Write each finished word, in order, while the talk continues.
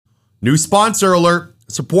New sponsor alert.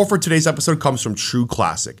 Support for today's episode comes from True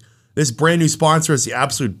Classic. This brand new sponsor is the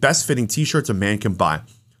absolute best fitting t-shirts a man can buy.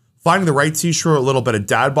 Finding the right t-shirt or a little bit of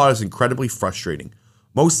dad bod is incredibly frustrating.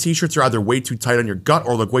 Most t-shirts are either way too tight on your gut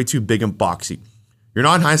or look way too big and boxy. You're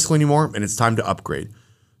not in high school anymore and it's time to upgrade.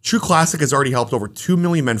 True Classic has already helped over 2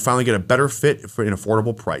 million men finally get a better fit for an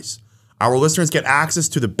affordable price. Our listeners get access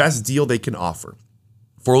to the best deal they can offer.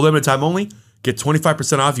 For a limited time only, get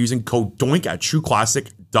 25% off using code DOINK at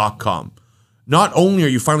trueclassic.com. Not only are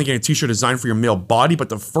you finally getting a t-shirt designed for your male body, but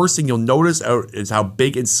the first thing you'll notice is how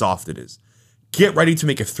big and soft it is. Get ready to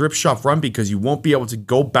make a thrift shop run because you won't be able to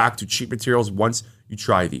go back to cheap materials once you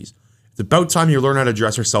try these. It's about time you learn how to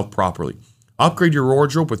dress yourself properly. Upgrade your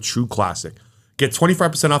wardrobe with True Classic. Get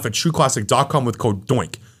 25% off at trueclassic.com with code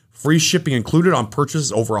DOINK. Free shipping included on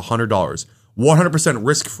purchases over $100. 100%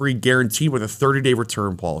 risk-free guaranteed with a 30-day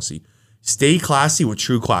return policy. Stay classy with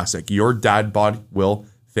True Classic. Your dad bod will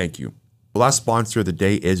thank you. The last sponsor of the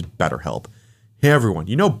day is BetterHelp. Hey everyone,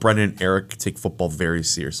 you know Brendan and Eric take football very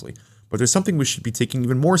seriously, but there's something we should be taking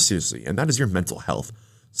even more seriously, and that is your mental health.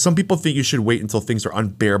 Some people think you should wait until things are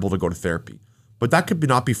unbearable to go to therapy, but that could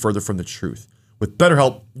not be further from the truth. With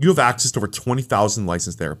BetterHelp, you have access to over 20,000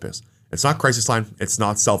 licensed therapists. It's not crisis line, it's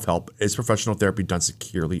not self-help, it's professional therapy done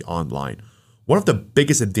securely online. One of the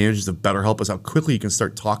biggest advantages of BetterHelp is how quickly you can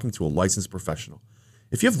start talking to a licensed professional.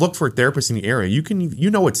 If you have looked for a therapist in the area, it can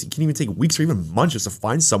even take weeks or even months just to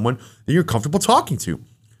find someone that you're comfortable talking to.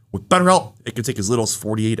 With BetterHelp, it can take as little as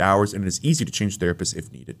 48 hours, and it is easy to change therapists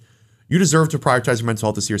if needed. You deserve to prioritize your mental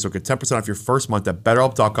health this year, so get 10% off your first month at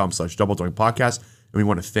betterhelp.com/doubledoingpodcast, and we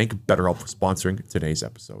want to thank BetterHelp for sponsoring today's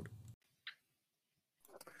episode.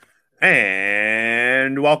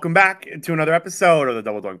 And welcome back to another episode of the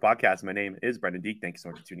Double Doing Podcast. My name is Brendan Deek. Thank you so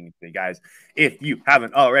much for tuning in today, guys. If you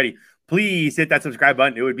haven't already, please hit that subscribe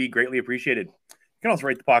button. It would be greatly appreciated. You can also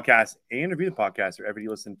rate the podcast and review the podcast wherever you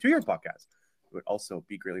listen to your podcast. It would also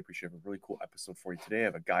be greatly appreciated. A really cool episode for you today. I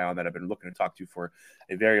have a guy on that I've been looking to talk to for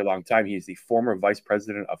a very long time. He is the former vice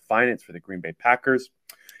president of finance for the Green Bay Packers.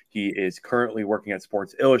 He is currently working at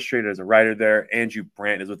Sports Illustrated as a writer there. Andrew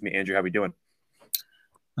Brandt is with me. Andrew, how are we doing?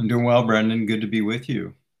 I'm doing well, Brendan. Good to be with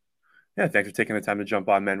you. Yeah, thanks for taking the time to jump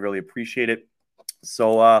on, man. Really appreciate it.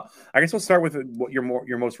 So I guess we'll start with what your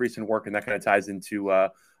most recent work, and that kind of ties into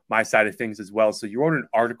my side of things as well. So you wrote an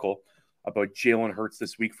article about Jalen Hurts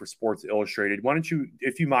this week for Sports Illustrated. Why don't you,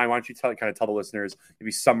 if you mind, tell the listeners,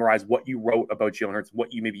 maybe summarize what you wrote about Jalen Hurts,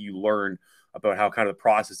 what you learned about how kind of the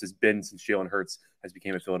process has been since Jalen Hurts has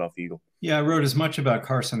become a Philadelphia Eagle. Yeah, I wrote as much about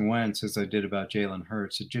Carson Wentz as I did about Jalen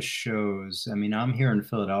Hurts. It just shows, I mean, I'm here in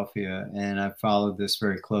Philadelphia, and I've followed this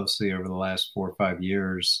very closely over the last 4 or 5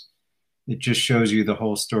 years. It just shows you the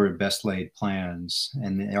whole story of best laid plans.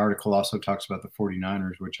 And the article also talks about the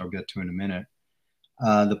 49ers, which I'll get to in a minute.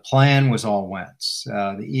 The plan was all Wentz.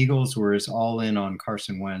 The Eagles were as all in on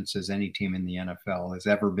Carson Wentz as any team in the NFL has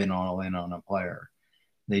ever been all in on a player.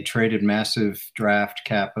 They traded massive draft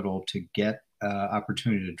capital to get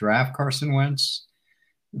opportunity to draft Carson Wentz.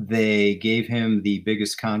 They gave him the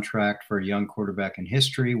biggest contract for a young quarterback in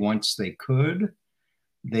history once they could.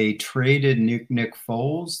 They traded Nick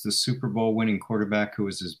Foles, the Super Bowl winning quarterback who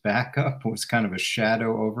was his backup, was kind of a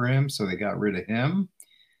shadow over him, so they got rid of him.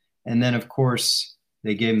 And then, of course,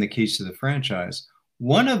 they gave him the keys to the franchise.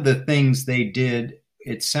 One of the things they did,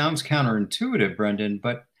 it sounds counterintuitive, Brendan,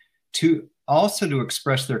 but to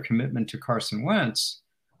express their commitment to Carson Wentz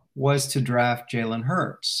was to draft Jalen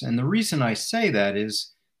Hurts. And the reason I say that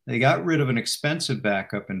is they got rid of an expensive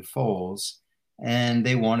backup in Foles, and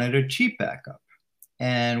they wanted a cheap backup.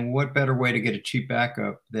 And what better way to get a cheap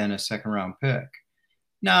backup than a second-round pick?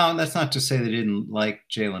 Now, that's not to say they didn't like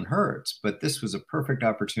Jalen Hurts, but this was a perfect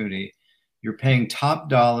opportunity. You're paying top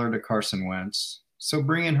dollar to Carson Wentz, so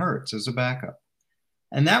bring in Hurts as a backup.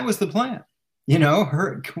 And that was the plan. You know,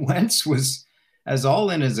 Wentz was as all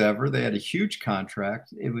in as ever. They had a huge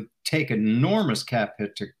contract. It would take an enormous cap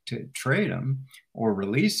hit to trade him or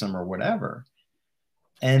release him or whatever.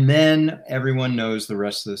 And then everyone knows the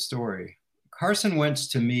rest of the story. Carson Wentz,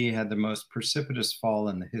 to me, had the most precipitous fall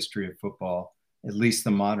in the history of football, at least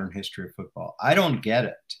the modern history of football. I don't get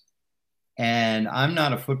it. And I'm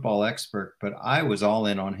not a football expert, but I was all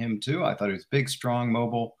in on him too. I thought he was big, strong,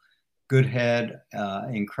 mobile, good head,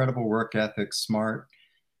 incredible work ethic, smart.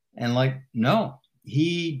 And no,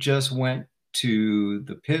 he just went to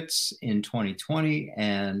the pits in 2020,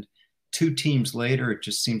 and 2 teams later, it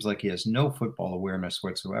just seems like he has no football awareness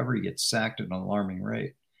whatsoever. He gets sacked at an alarming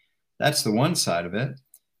rate. That's the one side of it.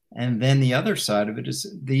 And then the other side of it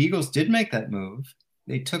is the Eagles did make that move.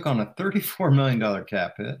 They took on a $34 million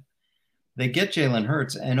cap hit. They get Jalen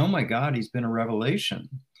Hurts, and oh my God, he's been a revelation.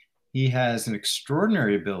 he has an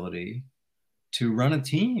extraordinary ability to run a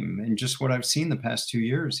team. And just what I've seen the past 2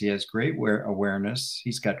 years, he has great awareness.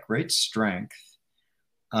 He's got great strength.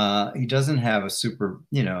 He doesn't have a super,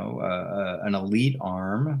 an elite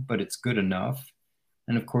arm, but it's good enough.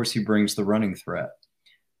 And of course, he brings the running threat.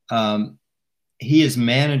 He is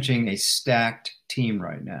managing a stacked team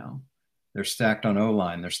right now. They're stacked on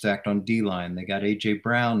O-line. They're stacked on D-line. They got A.J.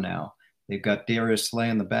 Brown now. They've got Darius Slay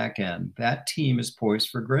on the back end. That team is poised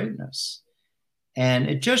for greatness. And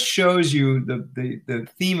it just shows you the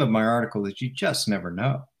theme of my article is you just never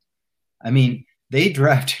know. I mean, they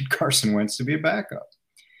drafted Carson Wentz to be a backup.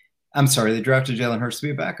 I'm sorry, they drafted Jalen Hurts to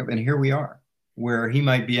be a backup. And here we are, where he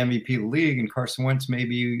might be MVP of the league and Carson Wentz may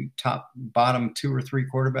be bottom 2 or 3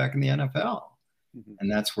 quarterback in the NFL. Mm-hmm. And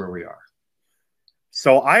that's where we are.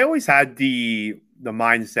 So I always had the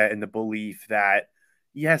mindset and the belief that,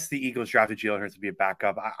 yes, the Eagles drafted Jalen Hurts to be a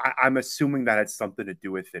backup. I'm assuming that had something to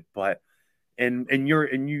do with it, but and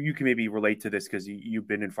you can maybe relate to this because you've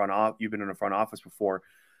been in the front office before.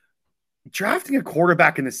 Drafting a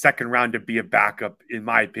quarterback in the second round to be a backup, in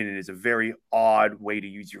my opinion, is a very odd way to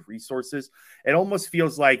use your resources. It almost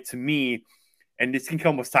feels like, to me, and this can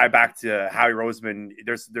almost tie back to Howie Roseman.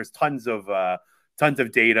 There's tons of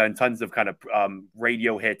data and tons of kind of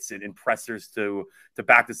radio hits and pressers to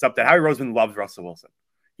back this up, that Howie Roseman loves Russell Wilson.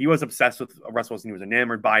 He was obsessed with Russell Wilson. He was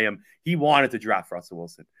enamored by him. He wanted to draft Russell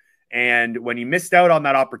Wilson. And when he missed out on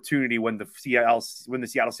that opportunity, when the Seattle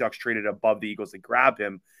Seahawks traded above the Eagles to grab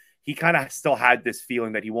him, he kind of still had this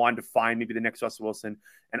feeling that he wanted to find maybe the next Russell Wilson.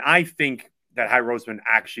 And I think that Howie Roseman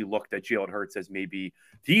actually looked at Jalen Hurts as maybe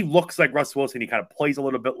he looks like Russell Wilson. He kind of plays a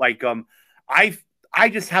little bit like him. I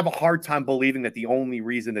just have a hard time believing that the only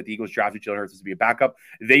reason that the Eagles drafted Jalen Hurts is to be a backup.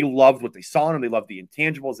 They loved what they saw in him. They loved the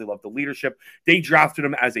intangibles. They loved the leadership. They drafted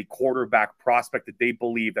him as a quarterback prospect that they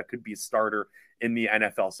believe that could be a starter in the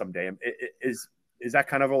NFL someday. Is that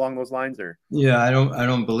kind of along those lines, or? Yeah, I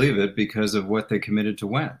don't believe it because of what they committed to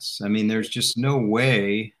Wentz. I mean, there's just no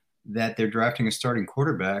way that they're drafting a starting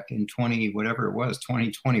quarterback in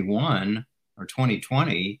 2021 or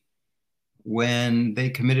 2020 when they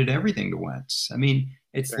committed everything to Wentz. I mean,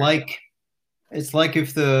 it's like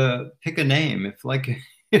pick a name,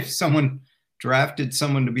 if someone drafted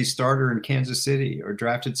someone to be starter in Kansas City or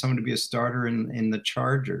drafted someone to be a starter in the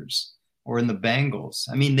Chargers or in the Bengals.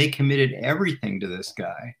 I mean, they committed everything to this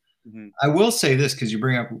guy. Mm-hmm. I will say this because you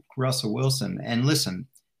bring up Russell Wilson, and listen,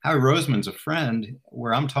 Howie Roseman's a friend.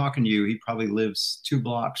 Where I'm talking to you, he probably lives 2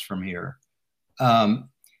 blocks from here.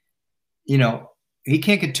 He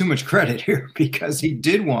can't get too much credit here because he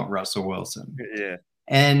did want Russell Wilson. Yeah.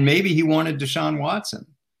 And maybe he wanted Deshaun Watson.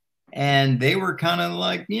 And they were kind of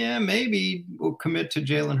like, yeah, maybe we'll commit to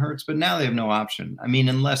Jalen Hurts, but now they have no option. I mean,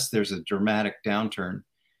 unless there's a dramatic downturn,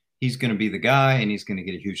 he's going to be the guy and he's going to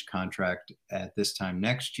get a huge contract at this time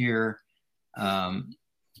next year. And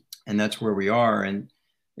that's where we are. And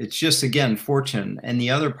it's just, again, fortune. And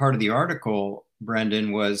the other part of the article,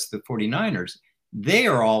 Brendan, was the 49ers. They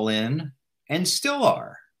are all in and still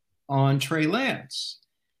are on Trey Lance.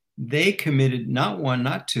 They committed not 1,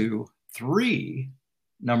 not 2, 3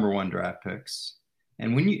 number 1 draft picks.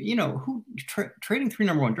 And when trading 3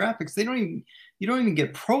 number 1 draft picks, you don't even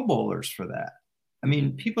get Pro Bowlers for that. I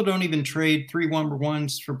mean, people don't even trade 3 number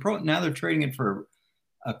 1s for pro. Now they're trading it for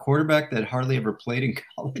a quarterback that hardly ever played in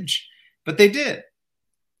college, but they did.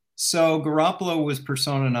 So Garoppolo was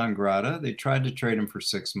persona non grata. They tried to trade him for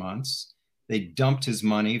 6 months. They dumped his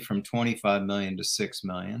money from $25 million to $6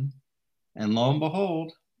 million. And lo and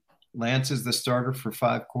behold, Lance is the starter for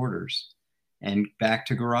 5 quarters and back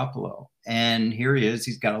to Garoppolo. And here he is.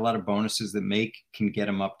 He's got a lot of bonuses that can get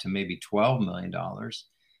him up to maybe $12 million.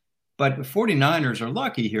 But the 49ers are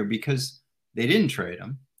lucky here because they didn't trade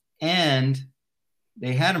him. And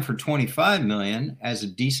they had him for $25 million as a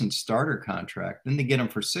decent starter contract. Then they get him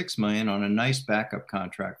for $6 million on a nice backup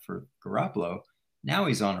contract for Garoppolo. Now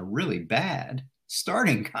he's on a really bad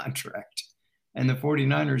starting contract. And the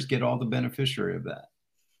 49ers get all the beneficiary of that.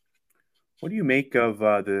 What do you make of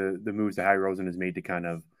the moves that Howie Roseman has made to kind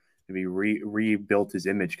of maybe rebuilt his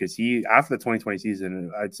image? Because he, after the 2020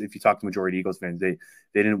 season, if you talk to majority Eagles fans, they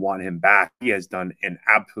didn't want him back. He has done an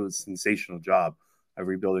absolute sensational job of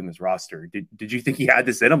rebuilding this roster. Did you think he had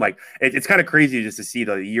this in him? Like, it's kind of crazy just to see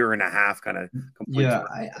the year and a half kind of complete. Yeah,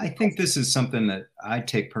 I think this is something that I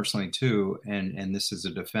take personally too, and this is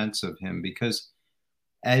a defense of him because,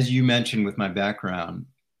 as you mentioned with my background,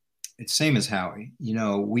 it's same as Howie.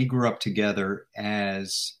 We grew up together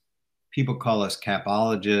as people call us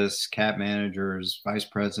capologists, cap managers, vice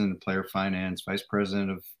president of player finance, vice president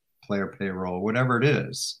of player payroll, whatever it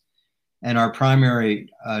is. And our primary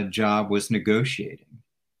job was negotiating.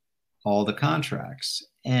 all the contracts.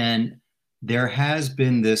 And there has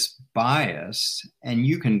been this bias, and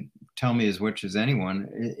you can tell me as much as anyone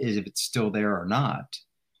is if it's still there or not,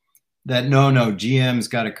 that no, GM's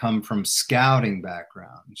got to come from scouting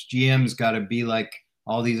backgrounds. GM's got to be like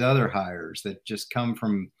all these other hires that just come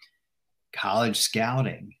from college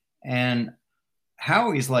scouting. And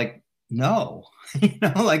Howie's like, no,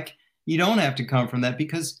 like you don't have to come from that,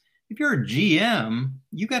 because if you're a GM,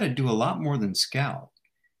 you got to do a lot more than scout.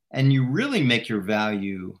 And you really make your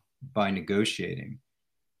value by negotiating.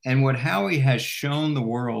 And what Howie has shown the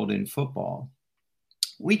world in football,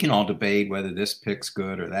 we can all debate whether this pick's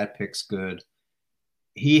good or that pick's good.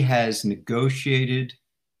 He has negotiated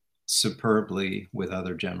superbly with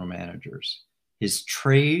other general managers. His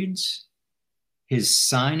trades, his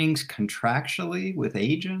signings contractually with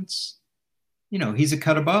agents, he's a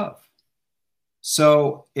cut above.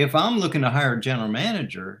 So if I'm looking to hire a general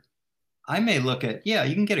manager, I may look at, you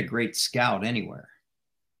can get a great scout anywhere,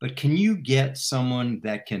 but can you get someone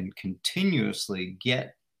that can continuously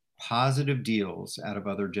get positive deals out of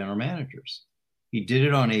other general managers? He did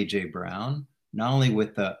it on A.J. Brown, not only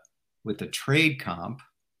with the trade comp,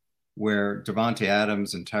 where Devontae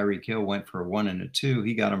Adams and Tyreek Hill went for a 1 and a 2,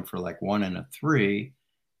 he got them for like 1 and a 3.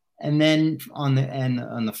 And then on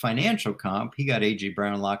the financial comp, he got A.J.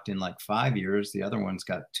 Brown locked in like 5 years. The other one's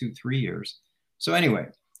got 2-3 years. So anyway,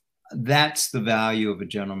 that's the value of a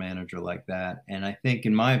general manager like that. And I think,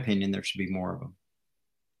 in my opinion, there should be more of them.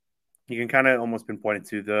 You can kind of almost pinpoint it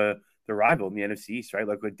to the rival in the NFC East, right?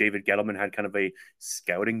 Like David Gettleman had kind of a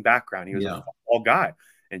scouting background. He was a football guy.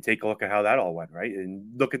 And take a look at how that all went, right?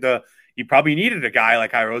 And look at you probably needed a guy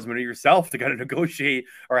like Howie Roseman or yourself to kind of negotiate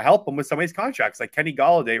or help him with some of these contracts. Like Kenny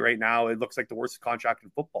Golladay right now, it looks like the worst contract in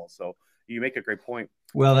football. So you make a great point.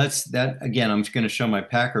 Well, that again, I'm just going to show my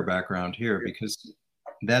Packer background here, because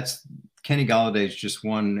Kenny Golladay is just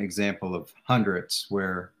one example of hundreds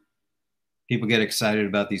where people get excited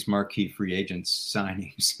about these marquee free agents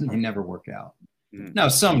signings and they never work out. Mm-hmm. Now,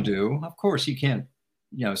 some do. Of course, you can't,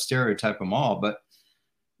 stereotype them all, but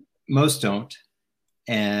most don't,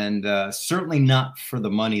 and certainly not for the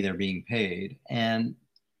money they're being paid. And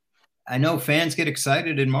I know fans get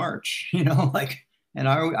excited in March, and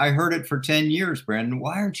I heard it for 10 years, Brandon.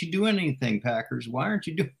 Why aren't you doing anything, Packers? Why aren't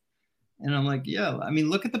you doing? And I'm like,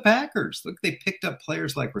 look at the Packers. Look, they picked up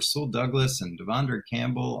players like Rasul Douglas and Devondre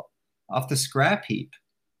Campbell off the scrap heap,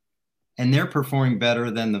 and they're performing better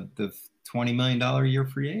than the $20 million a year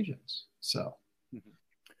free agents. So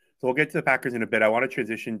we'll get to the Packers in a bit. I want to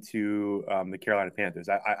transition to the Carolina Panthers.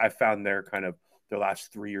 I found their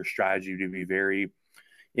last 3-year strategy to be very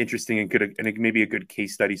interesting and maybe a good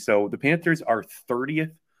case study. So the Panthers are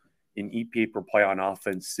 30th in EPA per play on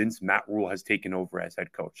offense since Matt Rule has taken over as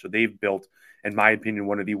head coach. So they've built, in my opinion,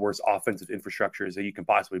 one of the worst offensive infrastructures that you can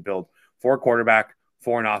possibly build for a quarterback,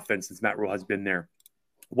 for an offense, since Matt Rule has been there.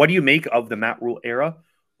 What do you make of the Matt Rule era?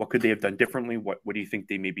 What could they have done differently? What do you think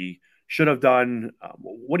they maybe should have done?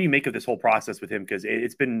 What do you make of this whole process with him? Because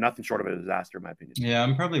it's been nothing short of a disaster, in my opinion. Yeah,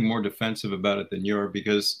 I'm probably more defensive about it than you are,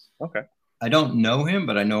 because I don't know him,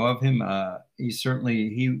 but I know of him.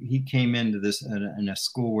 He came into this in a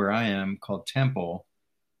school where I am called Temple,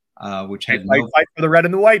 which had fight for the red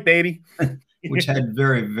and the white, baby, which had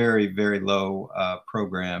very, very, very low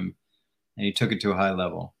program, and he took it to a high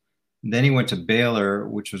level. And then he went to Baylor,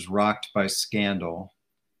 which was rocked by scandal,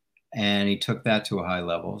 and he took that to a high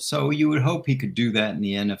level. So you would hope he could do that in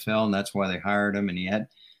the NFL, and that's why they hired him. And he had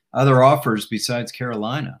other offers besides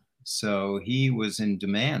Carolina. So he was in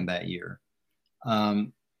demand that year.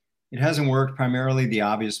 It hasn't worked. Primarily the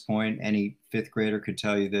obvious point, any fifth grader could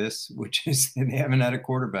tell you this, which is they haven't had a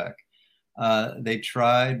quarterback. They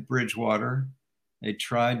tried Bridgewater, they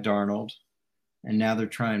tried Darnold, and now they're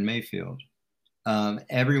trying Mayfield.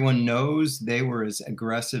 Everyone knows they were as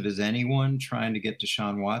aggressive as anyone trying to get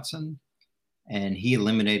Deshaun Watson, and he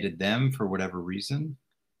eliminated them for whatever reason.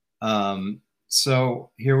 So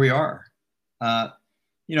here we are.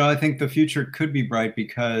 I think the future could be bright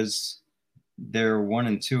because they're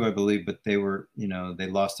 1-2, I believe, but they were, they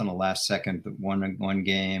lost on the last second, one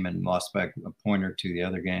game and lost by a point or two the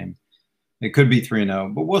other game. It could be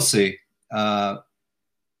 3-0, but we'll see.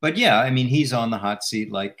 But yeah, I mean, he's on the hot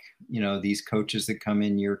seat. Like, these coaches that come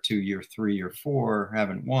in year 2, year 3, year 4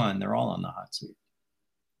 haven't won. They're all on the hot seat.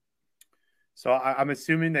 So I'm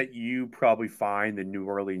assuming that you probably find the New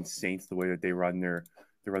Orleans Saints, the way that they run their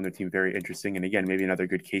team, very interesting. And again, maybe another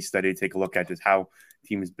good case study to take a look at is how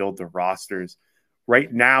teams build their rosters.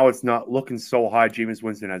 Right now, it's not looking so hot. Jameis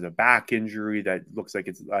Winston has a back injury that looks like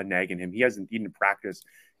it's nagging him. He hasn't even practiced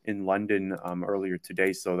in London earlier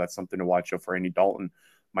today, so that's something to watch out for Andy Dalton.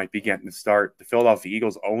 might be getting the start. The Philadelphia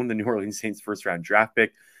Eagles own the New Orleans Saints first-round draft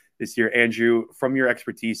pick this year. Andrew, from your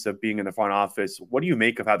expertise of being in the front office, what do you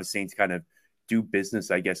make of how the Saints kind of do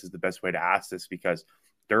business, I guess is the best way to ask this, because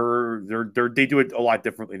they do it a lot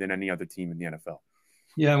differently than any other team in the NFL.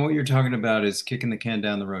 Yeah, and what you're talking about is kicking the can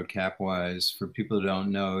down the road cap-wise. For people who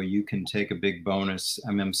don't know, you can take a big bonus.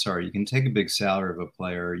 I'm sorry, you can take a big salary of a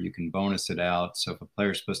player. You can bonus it out. So if a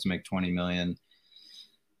player's supposed to make $20 million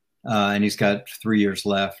and he's got 3 years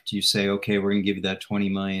left, you say, okay, we're going to give you that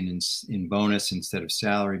 $20 million in bonus instead of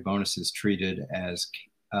salary. Bonus is treated as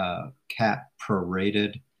cap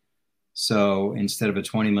prorated. So instead of a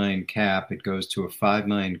 20 million cap, it goes to a 5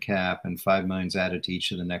 million cap, and 5 million is added to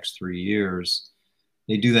each of the next 3 years.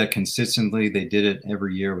 They do that consistently. They did it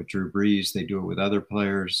every year with Drew Brees. They do it with other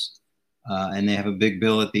players, and they have a big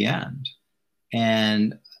bill at the end.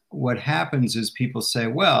 And what happens is people say,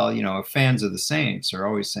 well, you know, fans of the Saints are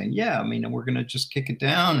always saying, yeah, I mean, we're going to just kick it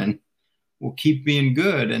down and we'll keep being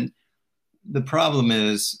good. And the problem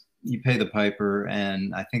is you pay the piper,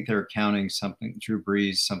 and I think they're counting something, Drew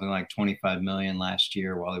Brees, something like 25 million last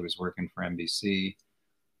year while he was working for NBC.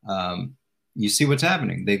 You see what's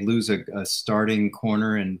happening. They lose a starting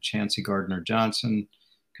corner in Chauncey Gardner-Johnson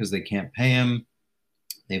because they can't pay him.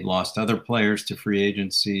 They've lost other players to free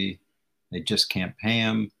agency. They just can't pay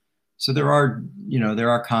him. So there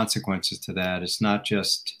are consequences to that. It's not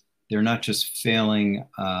just, they're not just failing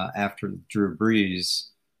after Drew Brees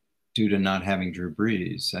due to not having Drew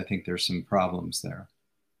Brees. I think there's some problems there.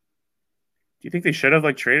 Do you think they should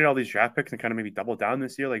have traded all these draft picks and kind of maybe double down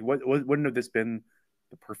this year? Wouldn't have this been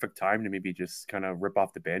the perfect time to maybe just kind of rip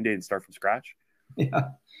off the Band-Aid and start from scratch? Yeah,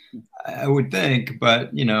 I would think,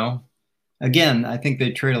 but again, I think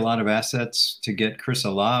they trade a lot of assets to get Chris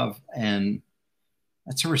Olave, and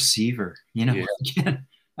that's a receiver. Yeah.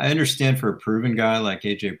 I understand for a proven guy like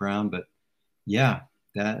AJ Brown, but yeah,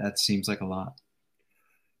 that seems like a lot.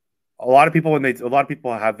 A lot of people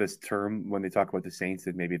have this term when they talk about the Saints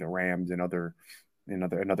and maybe the Rams and other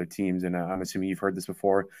teams, and I'm assuming you've heard this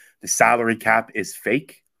before. The salary cap is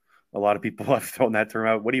fake. A lot of people have thrown that term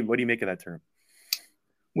out. What do you make of that term?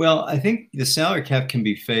 Well, I think the salary cap can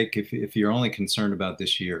be fake if you're only concerned about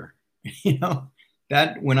this year.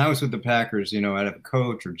 That when I was with the Packers, I'd have a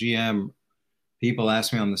coach or GM, people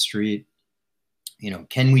ask me on the street,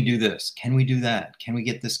 can we do this? Can we do that? Can we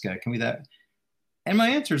get this guy? Can we that? And my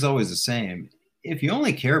answer is always the same. If you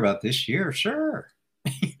only care about this year, sure,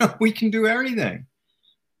 we can do everything.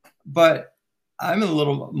 But I'm a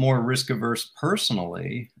little more risk averse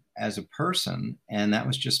personally as a person, and that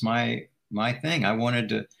was just my thing. I wanted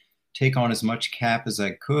to take on as much cap as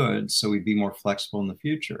I could so we'd be more flexible in the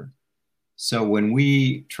future. So when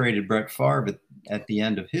we traded Brett Favre at the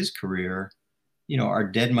end of his career, our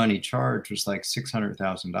dead money charge was like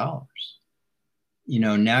 $600,000.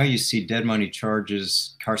 Now you see dead money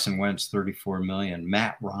charges, Carson Wentz, $34 million,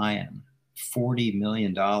 Matt Ryan, $40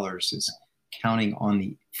 million is counting on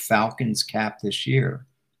the Falcons cap this year,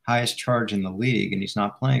 highest charge in the league, and he's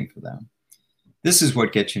not playing for them. This is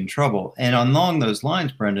what gets you in trouble. And along those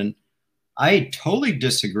lines, Brendan, I totally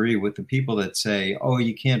disagree with the people that say, oh,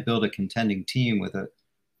 you can't build a contending team with a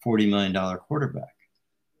 $40 million quarterback.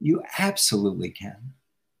 You absolutely can.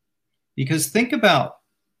 Because think about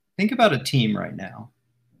a team right now.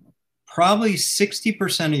 Probably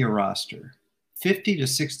 60% of your roster, 50 to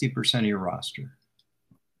 60% of your roster,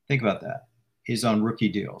 think about that, is on rookie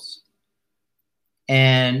deals.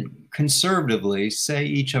 And conservatively, say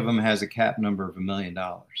each of them has a cap number of $1 million.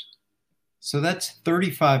 So that's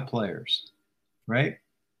 35 players, right?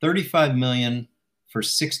 35 million for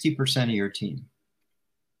 60% of your team.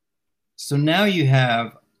 So now you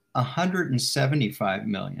have 175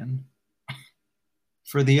 million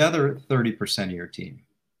for the other 30% of your team.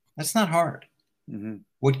 That's not hard. Mm-hmm.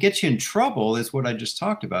 What gets you in trouble is what I just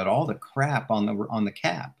talked about, all the crap on the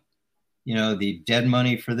cap. The dead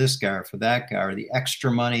money for this guy or for that guy, or the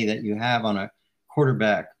extra money that you have on a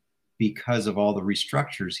quarterback because of all the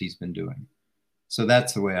restructures he's been doing. So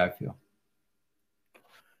that's the way I feel.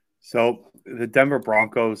 So the Denver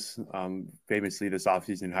Broncos, famously this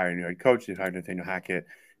offseason hired a new head coach. They hired Nathaniel Hackett.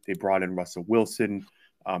 They brought in Russell Wilson,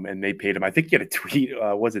 and they paid him. I think he had a tweet.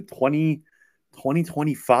 Was it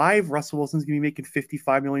 2025? Russell Wilson's going to be making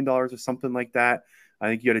 $55 million or something like that. I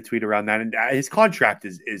think you had a tweet around that. And his contract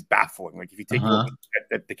is baffling. If you take a look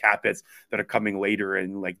at the cap hits that are coming later,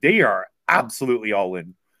 and they are absolutely all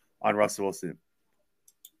in on Russell Wilson.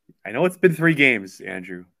 I know it's been 3 games,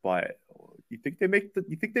 Andrew, but you think they made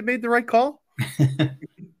the right call?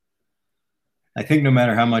 I think no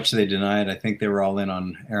matter how much they deny it, I think they were all in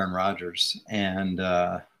on Aaron Rodgers, and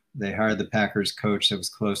they hired the Packers coach that was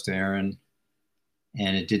close to Aaron.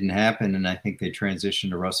 and it didn't happen. And I think they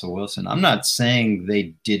transitioned to Russell Wilson. I'm not saying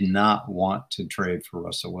they did not want to trade for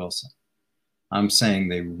Russell Wilson. I'm saying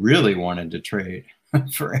they really wanted to trade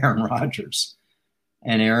for Aaron Rodgers.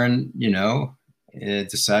 And Aaron,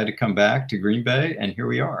 decided to come back to Green Bay, and here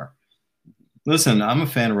we are. Listen, I'm a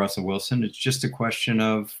fan of Russell Wilson. It's just a question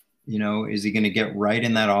of, is he going to get right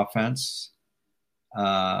in that offense?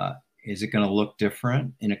 Is it going to look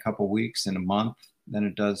different in a couple of weeks, in a month than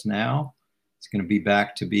it does now? It's going to be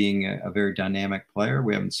back to being a very dynamic player.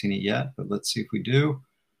 We haven't seen it yet, but let's see if we do.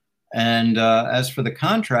 And as for the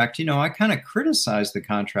contract, I kind of criticized the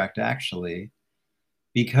contract actually,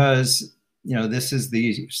 because, this is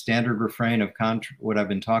the standard refrain of what I've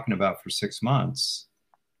been talking about for 6 months.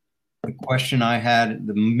 The question I had,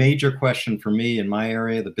 the major question for me in my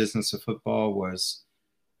area, the business of football, was,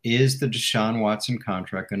 is the Deshaun Watson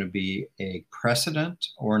contract going to be a precedent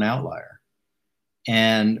or an outlier?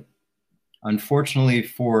 And unfortunately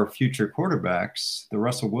for future quarterbacks, the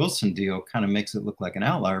Russell Wilson deal kind of makes it look like an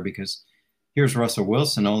outlier, because here's Russell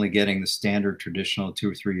Wilson only getting the standard traditional 2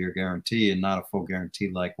 or 3 year guarantee and not a full guarantee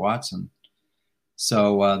like Watson.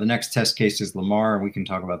 So the next test case is Lamar, and we can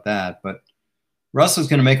talk about that. But Russell's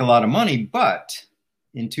going to make a lot of money, but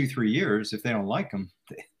in 2-3 years, if they don't like him,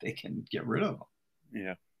 they can get rid of him.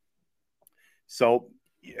 Yeah. So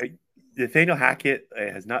Nathaniel Hackett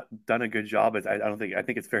has not done a good job. I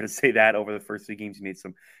think it's fair to say that over the first 3 games, he made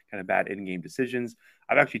some kind of bad in-game decisions.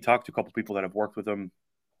 I've actually talked to a couple of people that have worked with him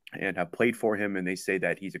and have played for him, and they say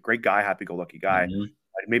that he's a great guy, happy-go-lucky guy. Mm-hmm.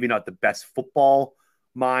 Maybe not the best football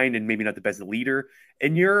mind and maybe not the best leader.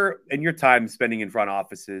 In your time spending in front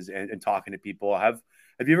offices and talking to people, have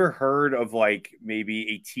you ever heard of like maybe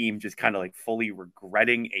a team just kind of like fully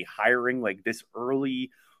regretting a hiring like this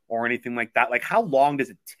early or anything like that? Like, how long does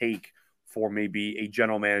it take for maybe a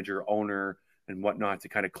general manager, owner, and whatnot to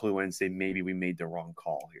kind of clue in and say, maybe we made the wrong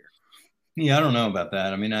call here? Yeah, I don't know about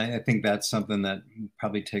that. I mean, I think that's something that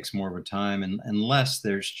probably takes more of a time, and unless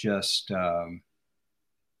there's just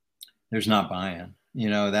there's not buy-in.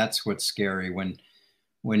 That's what's scary when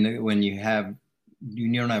you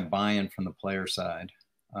don't have buy-in from the player side.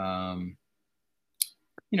 There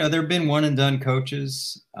have been one and done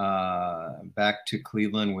coaches back to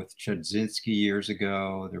Cleveland with Chudzinski years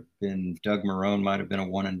ago. There've been Doug Marrone might have been a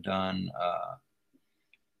one and done.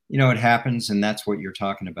 It happens, and that's what you're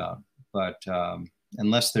talking about. But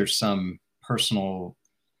unless there's some personal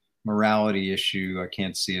morality issue, I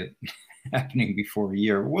can't see it happening before a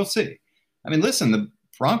year. We'll see. I mean, listen, the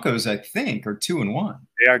Broncos, I think, are 2-1.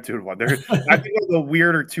 They are 2-1. They're I think one of the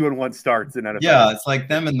weirder 2-1 starts in NFL. Yeah, it's like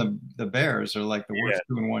them and the Bears are like the worst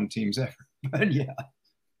 2-1 teams ever. But yeah.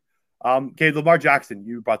 Okay, Lamar Jackson,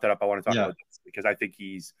 you brought that up. I want to talk about this because I think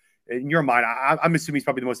he's, in your mind, I'm assuming he's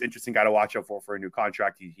probably the most interesting guy to watch out for a new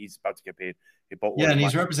contract. He's about to get paid. Yeah, and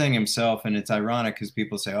he's representing himself, and it's ironic because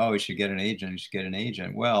people say, oh, he should get an agent. He should get an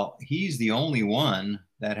agent. Well, he's the only one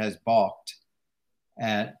that has balked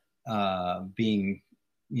at being,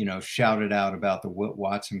 shouted out about the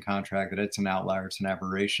Watson contract, that it's an outlier, it's an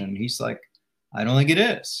aberration. He's like, I don't think it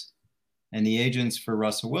is. And the agents for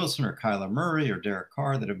Russell Wilson or Kyler Murray or Derek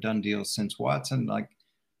Carr that have done deals since Watson, like,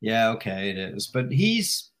 yeah, okay, it is. But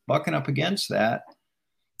he's bucking up against that,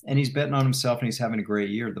 and he's betting on himself, and he's having a great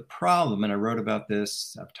year. The problem, and I wrote about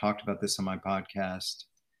this, I've talked about this on my podcast,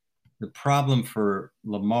 the problem for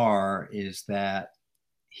Lamar is that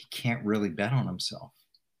he can't really bet on himself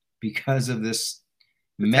because of this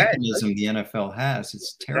mechanism the NFL has.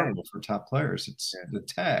 It's terrible for top players. It's the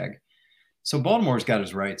tag. So Baltimore's got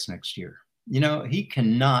his rights next year. He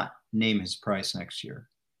cannot name his price next year.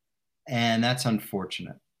 And that's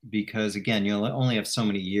unfortunate because, again, you'll only have so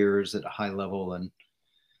many years at a high level, and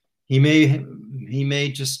he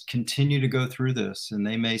may just continue to go through this, and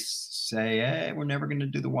they may say, hey, we're never going to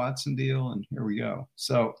do the Watson deal, and here we go.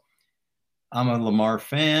 So I'm a Lamar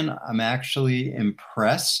fan. I'm actually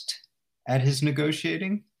impressed at his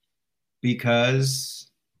negotiating because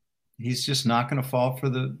he's just not going to fall for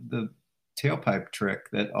the tailpipe trick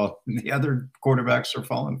that all the other quarterbacks are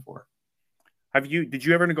falling for. Did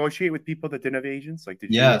you ever negotiate with people that didn't have agents? Like,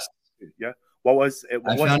 Yes. Yeah. What was it?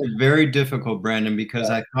 I found it very difficult, Brandon, because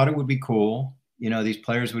I thought it would be cool. These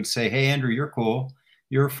players would say, hey, Andrew, you're cool.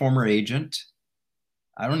 You're a former agent.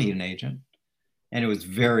 I don't need an agent. And it was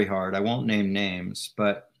very hard. I won't name names,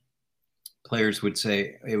 but players would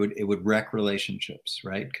say it would wreck relationships,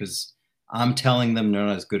 right? Because I'm telling them they're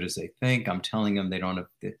not as good as they think. I'm telling them they don't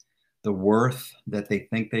have the worth that they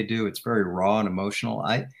think they do. It's very raw and emotional.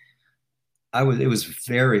 It was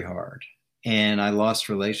very hard. And I lost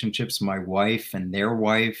relationships, my wife and their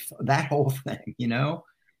wife, that whole thing,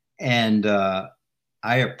 and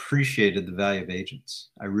I appreciated the value of agents.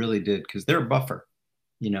 I really did, because they're a buffer,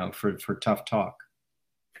 for tough talk.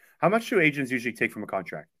 How much do agents usually take from a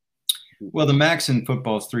contract? Well, the max in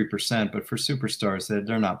football is 3%, but for superstars,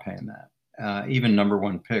 they're not paying that. Even number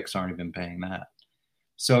one picks aren't even paying that.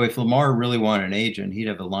 So if Lamar really wanted an agent, he'd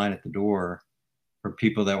have a line at the door for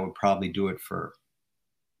people that would probably do it for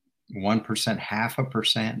 1%,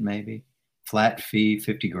 0.5%, maybe flat fee,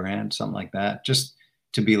 50 grand, something like that, just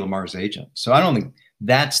to be Lamar's agent. So I don't think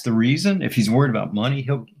that's the reason. If he's worried about money,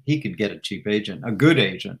 he could get a cheap agent, a good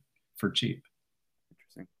agent for cheap.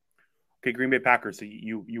 Interesting. Okay, Green Bay Packers. So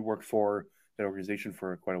you worked for that organization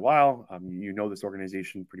for quite a while. You know this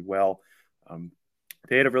organization pretty well.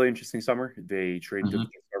 They had a really interesting summer. They traded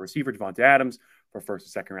their receiver Devontae Adams for a first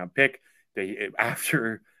and second round pick. They,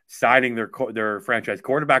 after signing their franchise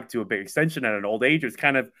quarterback to a big extension at an old age, it's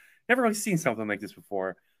kind of never really seen something like this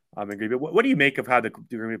before. In Green Bay. What do you make of how the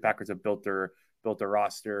Green Bay Packers have built their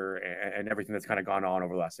roster and everything that's kind of gone on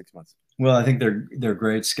over the last 6 months? Well, I think they're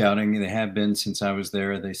great scouting. They have been since I was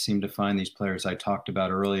there. They seem to find these players I talked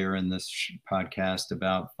about earlier in this podcast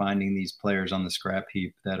about finding these players on the scrap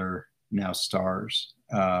heap that are now stars.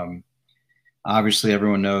 Obviously,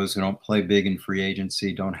 everyone knows we don't play big in free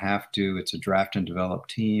agency, don't have to. It's a draft and develop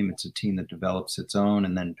team. It's a team that develops its own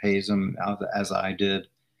and then pays them, as I did.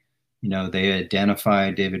 They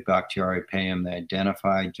identified David Bakhtiari, pay him. They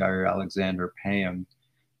identified Jair Alexander, pay him.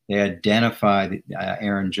 They identified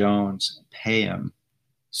Aaron Jones, pay him.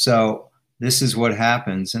 So this is what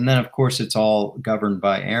happens. And then, of course, it's all governed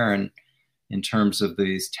by Aaron in terms of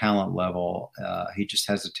his talent level. He just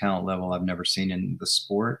has a talent level I've never seen in the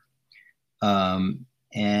sport. And,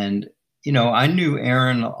 I knew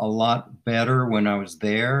Aaron a lot better when I was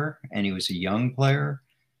there, and he was a young player.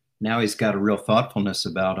 Now he's got a real thoughtfulness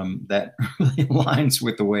about him that really aligns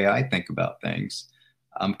with the way I think about things.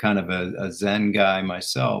 I'm kind of a Zen guy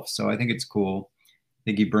myself, so I think it's cool. I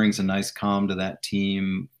think he brings a nice calm to that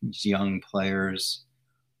team, young players.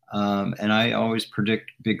 And I always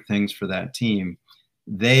predict big things for that team.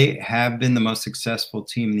 They have been the most successful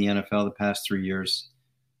team in the NFL the past 3 years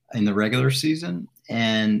in the regular season,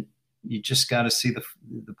 and you just got to see the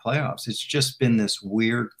playoffs. It's just been this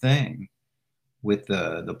weird thing with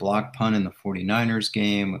the block punt in the 49ers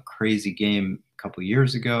game, a crazy game a couple of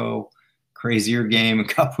years ago, crazier game a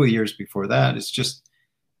couple of years before that. It's just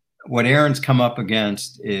what Aaron's come up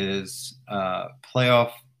against is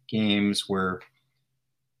playoff games where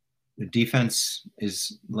the defense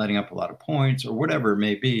is letting up a lot of points or whatever it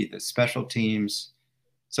may be, the special teams.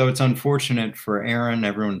 So it's unfortunate for Aaron.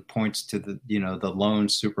 Everyone points to the lone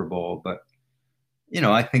Super Bowl, but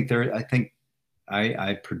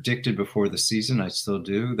I predicted before the season, I still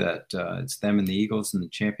do, that it's them and the Eagles in the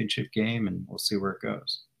championship game, and we'll see where it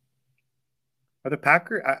goes. Are the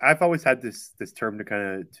Packers? I've always had this term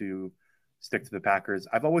to stick to the Packers.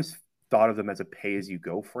 I've always thought of them as a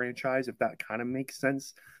pay-as-you-go franchise, if that kind of makes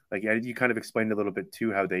sense. Like, you kind of explained a little bit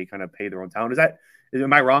too how they kind of pay their own talent.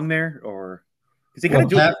 Am I wrong there, or because they kind of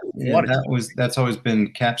do that's always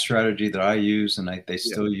been cap strategy that I use, and they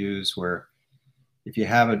still use, where if you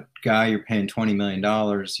have a guy you're paying $20 million,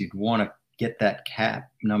 you'd want to get that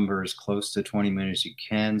cap number as close to 20 million as you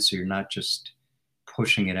can, so you're not just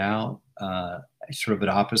pushing it out. Sort of the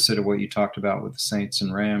opposite of what you talked about with the Saints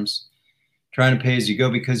and Rams, trying to pay as you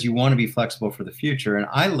go because you want to be flexible for the future. And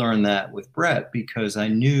I learned that with Brett because I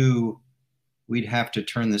knew we'd have to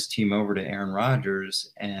turn this team over to Aaron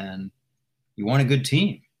Rodgers, and you want a good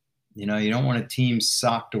team. You don't want a team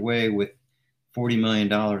socked away with $40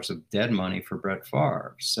 million of dead money for Brett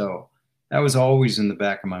Favre. So that was always in the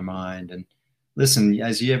back of my mind. And listen,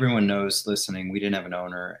 as everyone knows listening, we didn't have an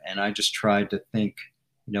owner. And I just tried to think,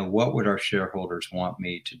 what would our shareholders want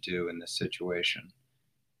me to do in this situation?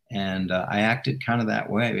 And I acted kind of that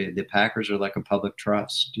way. The Packers are like a public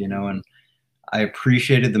trust, and I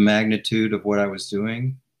appreciated the magnitude of what I was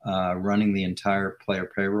doing, running the entire player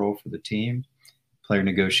payroll for the team, player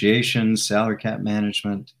negotiations, salary cap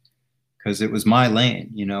management, because it was my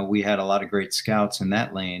lane. We had a lot of great scouts in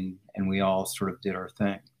that lane, and we all sort of did our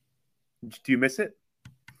thing. Do you miss it?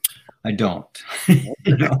 I don't.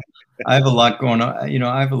 I have a lot going on.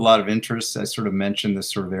 I have a lot of interests. I sort of mentioned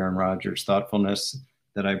this sort of Aaron Rodgers thoughtfulness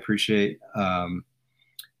that I appreciate. I'm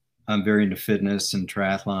very into fitness and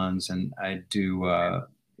triathlons, and I do, I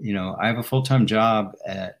have a full-time job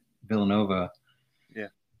at Villanova,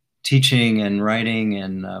 teaching and writing,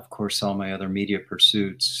 and of course, all my other media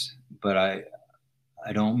pursuits. But I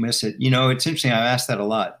don't miss it. It's interesting. I've asked that a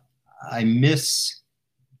lot. I miss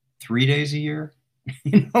 3 days a year,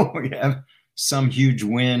 where you have some huge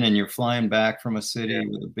win and you're flying back from a city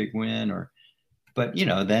with a big win, or But, you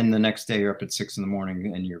know, then the next day you're up at 6 a.m.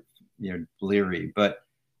 and you're bleary, but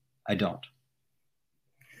I don't.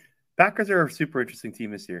 Packers are a super interesting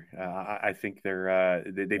team this year. I think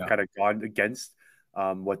they've kind of gone against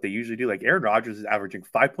what they usually do. Like Aaron Rodgers is averaging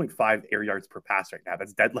 5.5 air yards per pass right now.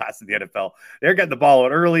 That's dead last in the NFL. They're getting the ball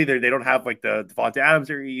out early. They don't have like the Devontae Adams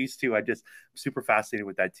they're used to. I'm super fascinated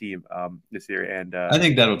with that team this year. And I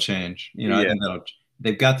think that'll change. You know, I think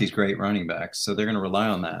they've got these great running backs, so they're going to rely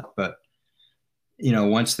on that. But, you know,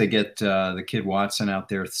 once they get the kid Watson out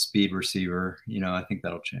there, speed receiver, you know, I think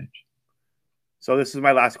that'll change. So this is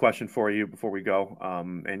my last question for you before we go.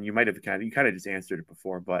 And you might have you kind of just answered it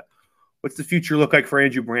before, but what's the future look like for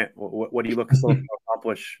Andrew Brandt? What do you look to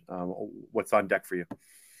accomplish? What's on deck for you?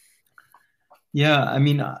 Yeah, I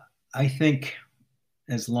mean, I think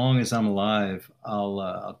as long as I'm alive,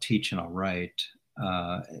 I'll teach and I'll write.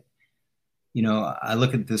 You know, I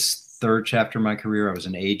look at this third chapter of my career. I was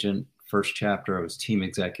an agent. First chapter, I was team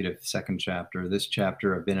executive. Second chapter, this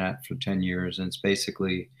chapter I've been at for 10 years. And it's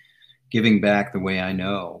basically giving back the way I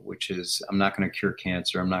know, which is I'm not going to cure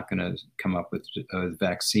cancer. I'm not going to come up with a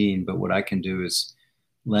vaccine. But what I can do is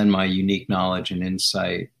lend my unique knowledge and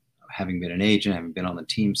insight, having been an agent, having been on the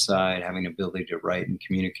team side, having the ability to write and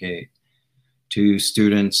communicate to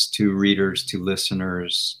students, to readers, to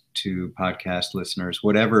listeners, to podcast listeners,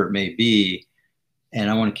 whatever it may be. And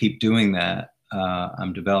I want to keep doing that.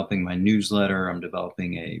 I'm developing my newsletter. I'm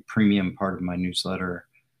developing a premium part of my newsletter.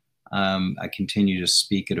 I continue to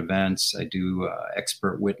speak at events. I do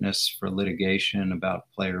expert witness for litigation about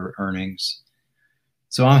player earnings.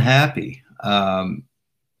 So I'm happy.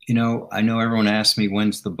 You know, I know everyone asks me,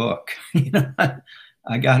 when's the book? You know,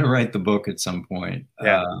 I got to write the book at some point.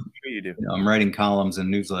 Yeah, sure you do. You know, I'm writing columns and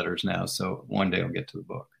newsletters now, so one day I'll get to the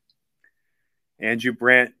book. Andrew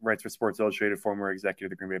Brandt writes for Sports Illustrated, former executive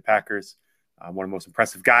of the Green Bay Packers. One of the most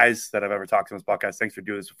impressive guys that I've ever talked to on this podcast. Thanks for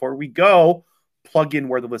doing this. Before we go, plug in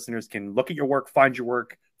where the listeners can look at your work, find your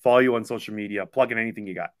work, follow you on social media, plug in anything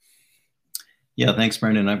you got. Yeah, thanks,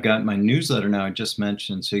 Brendan. I've got my newsletter now I just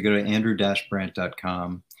mentioned. So you go to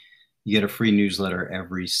andrew-brandt.com. You get a free newsletter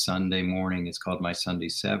every Sunday morning. It's called My Sunday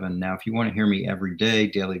 7. Now, if you want to hear me every day,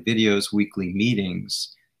 daily videos, weekly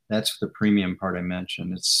meetings, that's the premium part I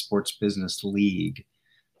mentioned. It's Sports Business League.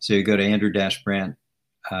 So you go to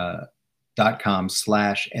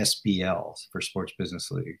andrew-brandt.com/SBL for Sports Business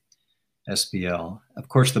League. SBL. Of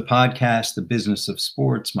course, the podcast, The Business of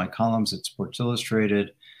Sports, my columns at Sports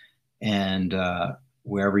Illustrated, and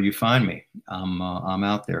wherever you find me, I'm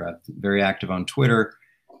out there. I'm very active on Twitter.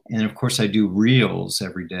 And of course, I do reels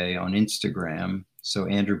every day on Instagram. So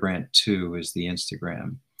Andrew Brandt 2 is the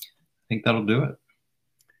Instagram. I think that'll do it.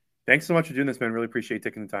 Thanks so much for doing this, man. Really appreciate you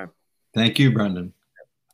taking the time. Thank you, Brendan.